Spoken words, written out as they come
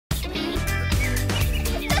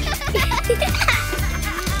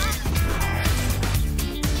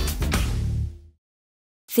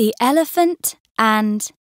The Elephant and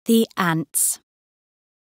the Ants.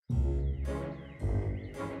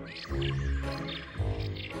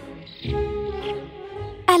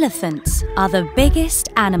 Elephants are the biggest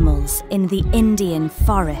animals in the Indian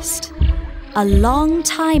forest. A long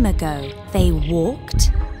time ago, they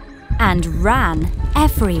walked and ran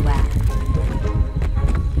everywhere.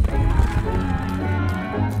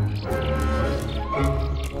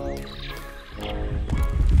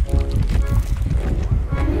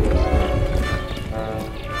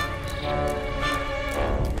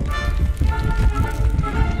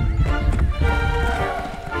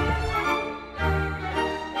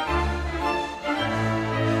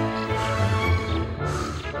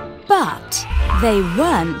 But they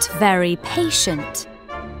weren't very patient,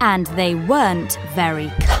 and they weren't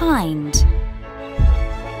very kind.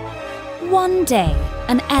 One day,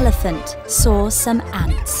 an elephant saw some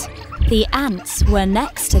ants. The ants were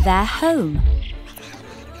next to their home.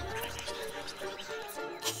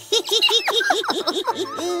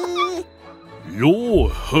 Your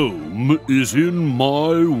home is in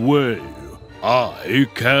my way. I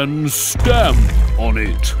can stamp on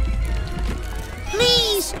it.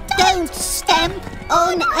 Please don't stamp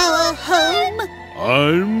on our home.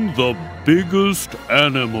 I'm the biggest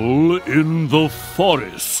animal in the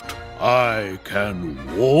forest. I can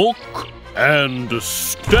walk and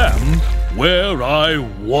stamp where I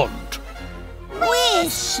want. We're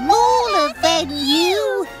smaller than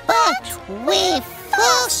you, but we're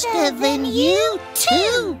faster than you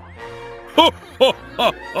too.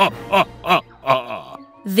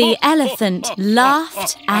 The elephant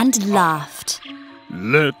laughed and laughed.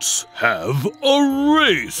 Let's have a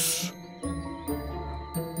race.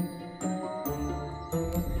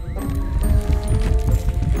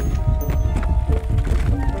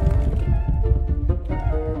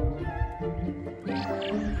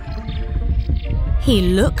 He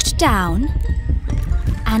looked down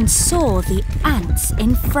and saw the ants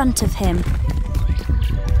in front of him.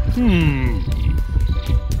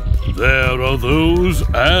 There are those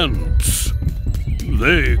ants.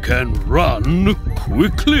 They can run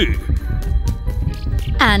quickly.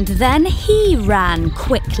 And then he ran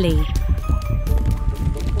quickly.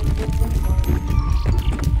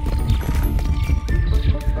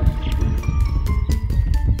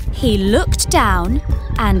 He looked down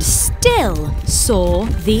and still saw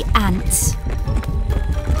the ants.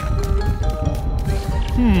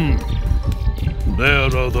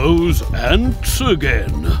 There are those ants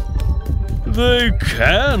again. They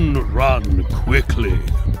can run quickly.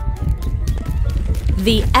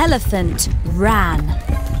 The elephant ran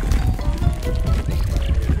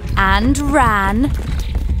and ran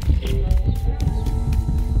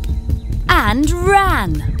and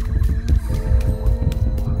ran.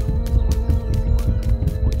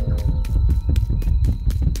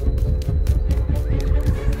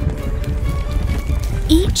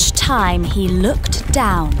 Each time he looked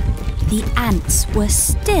down, the ants were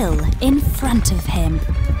still in front of him.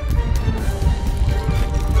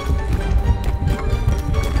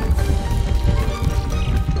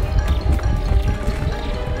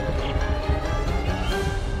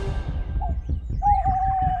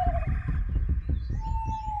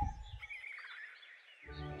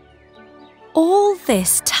 All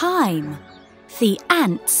this time, the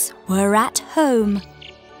ants were at home.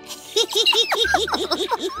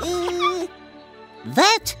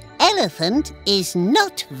 That elephant is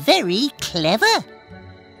not very clever.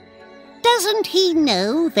 Doesn't he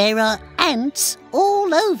know there are ants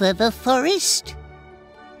all over the forest?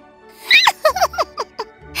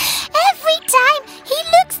 Every time he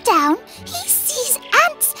looks down, he sees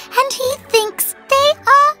ants and he thinks they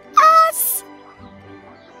are us.